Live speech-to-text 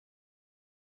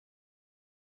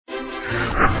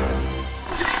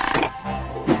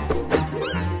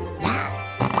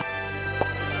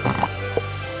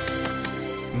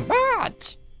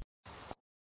But...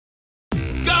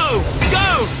 Go!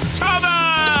 Go!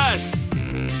 Thomas!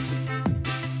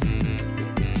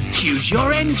 Choose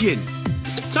your engine.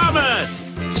 Thomas!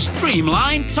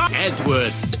 Streamline top.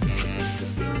 Edward.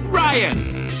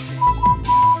 Ryan.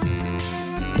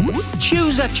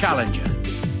 Choose a challenger.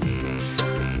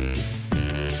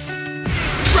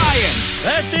 Ryan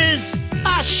versus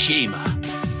Ashima.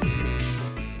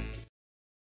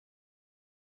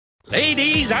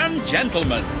 Ladies and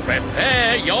gentlemen,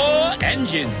 prepare your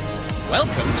engines.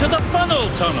 Welcome to the funnel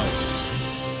tunnel.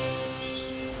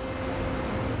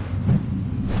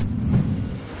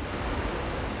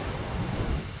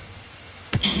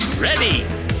 Ready?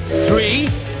 3,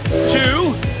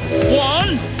 2,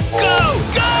 1, go!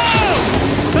 Go!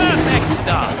 Perfect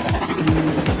start.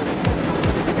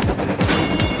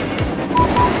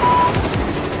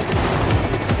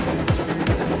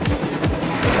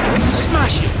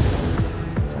 Smash it.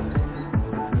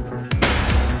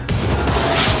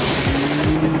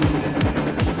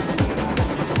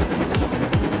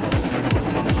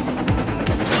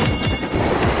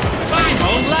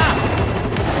 Final lap.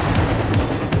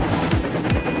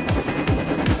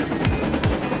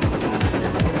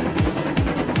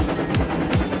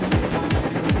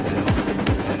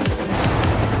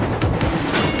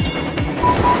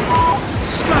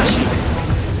 Smash it.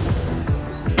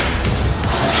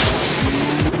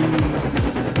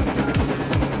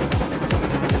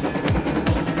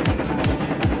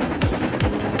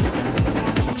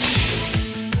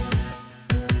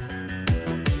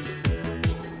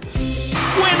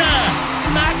 Winner!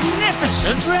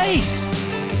 Magnificent race!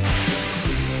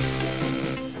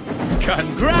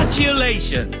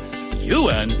 Congratulations! You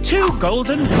earned 2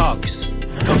 golden cogs.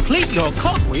 Complete your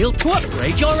cogwheel to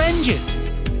upgrade your engine.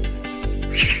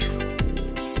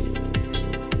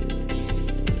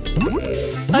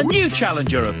 A new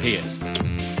challenger appears.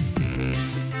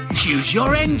 Choose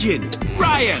your engine.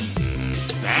 Ryan.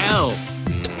 Bell.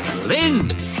 Lynn.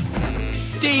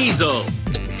 Diesel.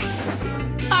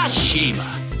 Ashima.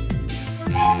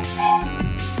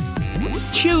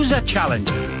 Choose a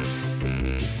challenger.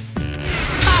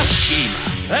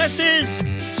 Ashima versus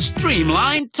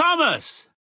Streamline Thomas.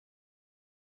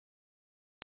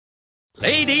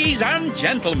 Ladies and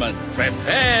gentlemen,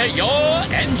 prepare your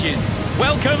engines.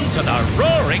 Welcome to the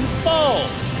Roaring Falls.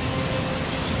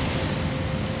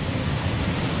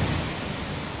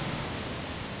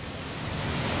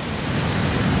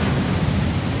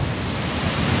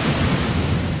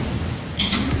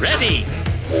 Ready?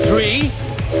 3,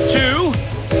 2,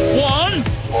 1,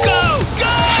 go!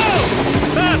 Go!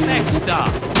 Perfect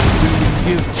start.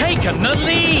 You've taken the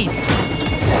lead.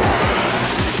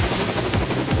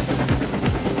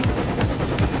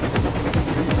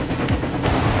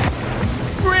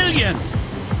 Brilliant!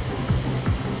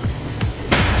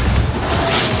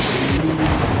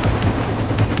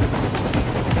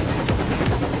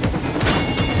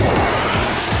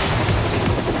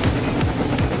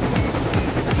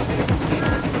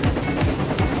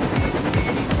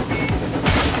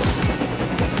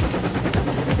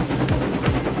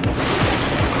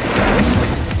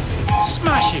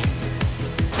 Smash it!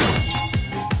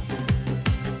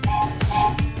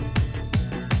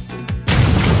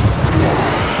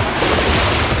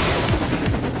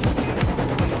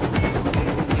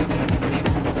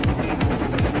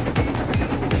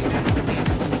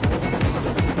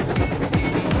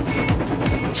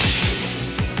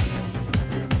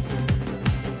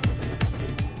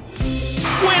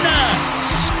 Winner!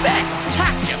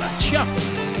 Spectacular jump!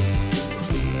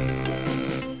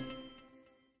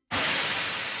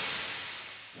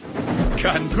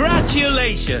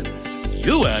 Congratulations!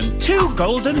 You earned 2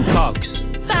 golden cogs.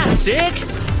 That's it!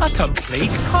 A complete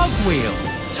cogwheel.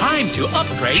 Time to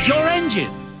upgrade your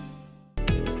engine.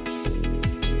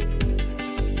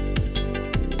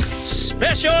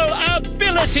 Special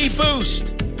Ability Boost!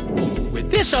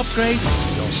 With this upgrade,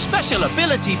 your special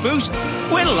ability boost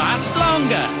will last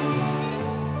longer.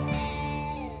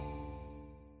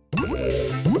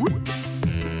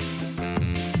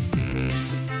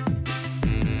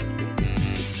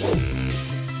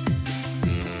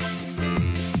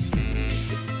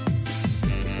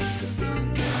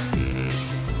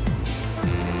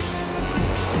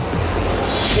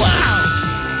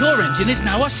 Wow! Your engine is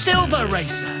now a silver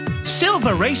racer.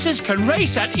 Silver racers can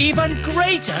race at even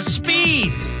greater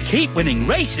speeds. Keep winning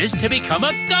races to become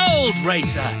a gold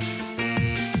racer.